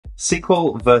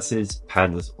SQL versus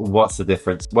Pandas, what's the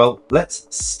difference? Well, let's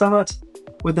start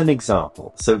with an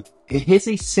example. So here's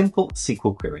a simple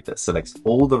SQL query that selects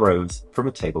all the rows from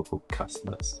a table called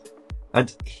customers.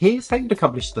 And here's how you'd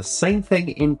accomplish the same thing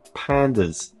in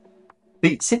Pandas.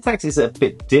 The syntax is a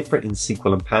bit different in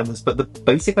SQL and Pandas, but the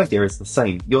basic idea is the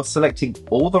same. You're selecting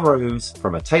all the rows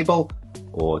from a table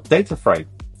or data frame.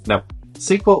 Now,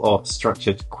 SQL, or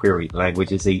Structured Query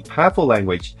Language, is a powerful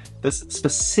language that's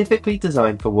specifically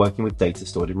designed for working with data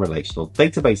stored in relational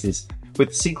databases. With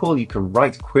SQL, you can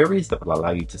write queries that will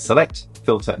allow you to select,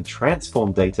 filter, and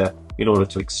transform data in order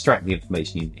to extract the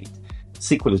information you need.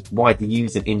 SQL is widely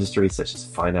used in industries such as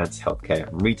finance, healthcare,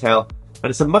 and retail,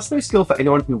 and it's a must-know skill for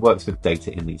anyone who works with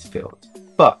data in these fields.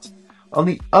 But on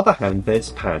the other hand,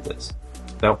 there's Pandas.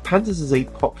 Now, Pandas is a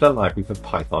popular library for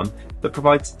Python that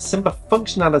provides similar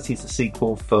functionalities to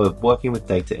SQL for working with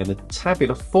data in a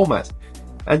tabular format.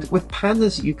 And with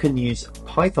Pandas, you can use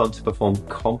Python to perform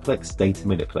complex data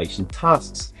manipulation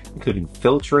tasks, including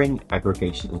filtering,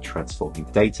 aggregation, and transforming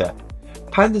data.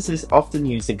 Pandas is often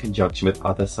used in conjunction with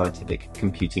other scientific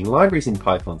computing libraries in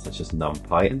Python, such as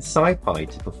NumPy and SciPy,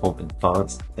 to perform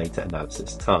advanced data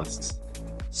analysis tasks.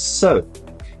 So,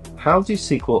 how do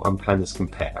SQL and Pandas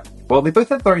compare? Well, they both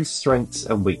have their own strengths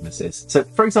and weaknesses. So,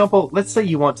 for example, let's say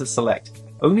you want to select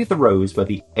only the rows where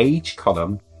the age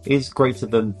column is greater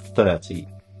than 30.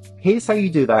 Here's how you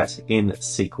do that in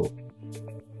SQL.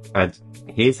 And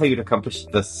here's how you'd accomplish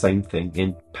the same thing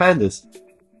in Pandas.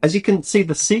 As you can see,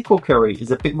 the SQL query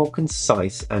is a bit more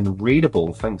concise and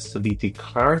readable thanks to the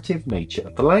declarative nature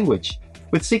of the language.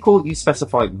 With SQL, you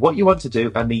specify what you want to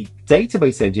do and the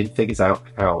database engine figures out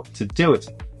how to do it.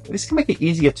 This can make it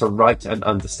easier to write and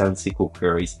understand SQL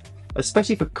queries,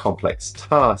 especially for complex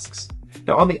tasks.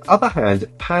 Now, on the other hand,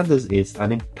 Pandas is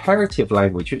an imperative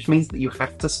language, which means that you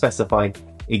have to specify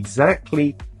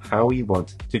exactly how you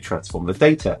want to transform the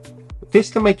data.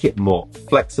 This can make it more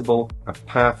flexible and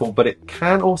powerful, but it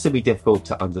can also be difficult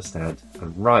to understand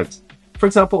and write. For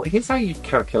example, here's how you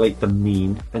calculate the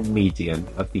mean and median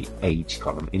of the age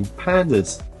column in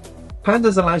Pandas.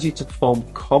 Pandas allows you to perform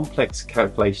complex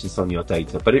calculations on your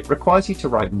data, but it requires you to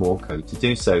write more code to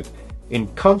do so. In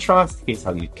contrast, here's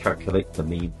how you calculate the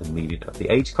mean and median of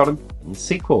the age column in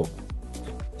SQL.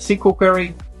 SQL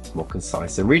query is more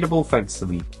concise and readable thanks to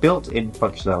the built-in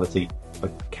functionality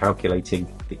of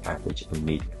calculating the average and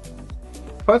median.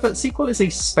 However, SQL is a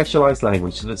specialized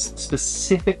language that's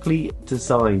specifically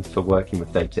designed for working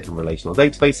with data in relational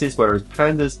databases, whereas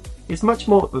Pandas is much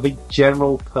more of a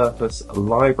general purpose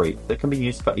library that can be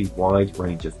used for a wide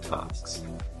range of tasks.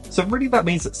 So really that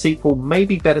means that SQL may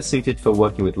be better suited for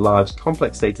working with large,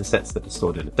 complex data sets that are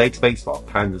stored in a database, while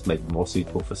Pandas may be more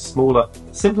suitable for smaller,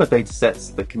 simpler data sets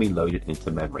that can be loaded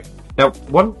into memory. Now,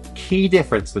 one key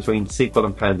difference between SQL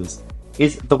and Pandas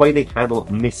is the way they handle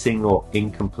missing or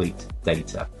incomplete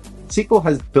data. SQL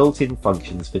has built-in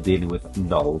functions for dealing with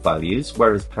null values,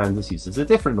 whereas Pandas uses a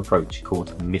different approach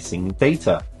called missing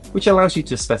data, which allows you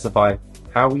to specify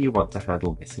how you want to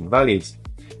handle missing values.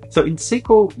 So in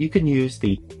SQL, you can use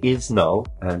the isNull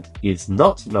and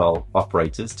isNotNull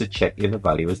operators to check if a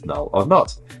value is null or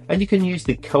not. And you can use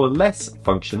the coalesce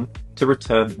function to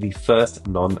return the first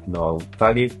non-null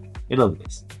value in a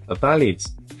list of values.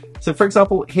 So for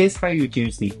example, here's how you'd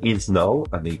use the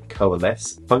isNull and the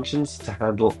coalesce functions to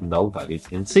handle null values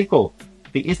in SQL.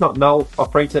 The isNotNull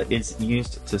operator is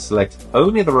used to select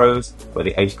only the rows where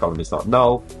the age column is not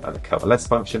null, and the coalesce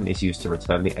function is used to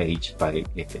return the age value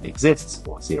if it exists,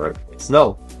 or 0 if it's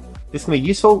null. This can be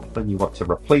useful when you want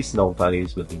to replace null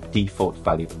values with the default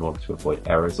value in order to avoid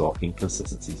errors or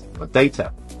inconsistencies in your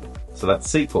data. So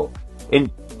that's SQL. In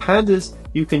Pandas,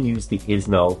 you can use the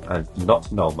isNull and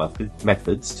notNull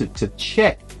methods to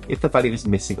check if the value is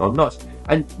missing or not.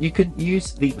 And you can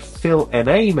use the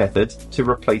fillNA method to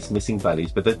replace missing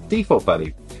values with a default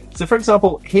value. So for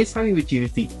example, here's how you would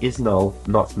use the isNull,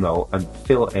 notNull, and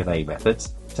fillNA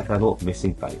methods to handle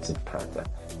missing values in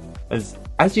Pandas.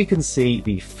 As you can see,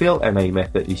 the fillNA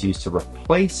method is used to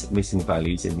replace missing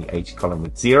values in the age column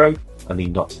with 0, and the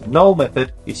notNull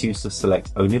method is used to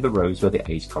select only the rows where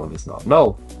the age column is not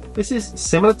null. This is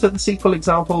similar to the SQL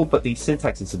example, but the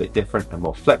syntax is a bit different and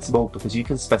more flexible because you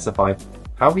can specify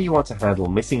however you want to handle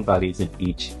missing values in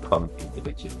each column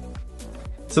individually.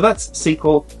 So that's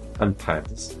SQL and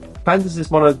Pandas. Pandas is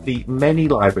one of the many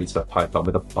libraries for Python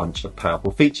with a bunch of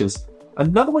powerful features.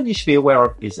 Another one you should be aware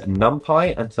of is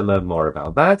NumPy, and to learn more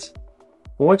about that,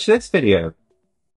 watch this video.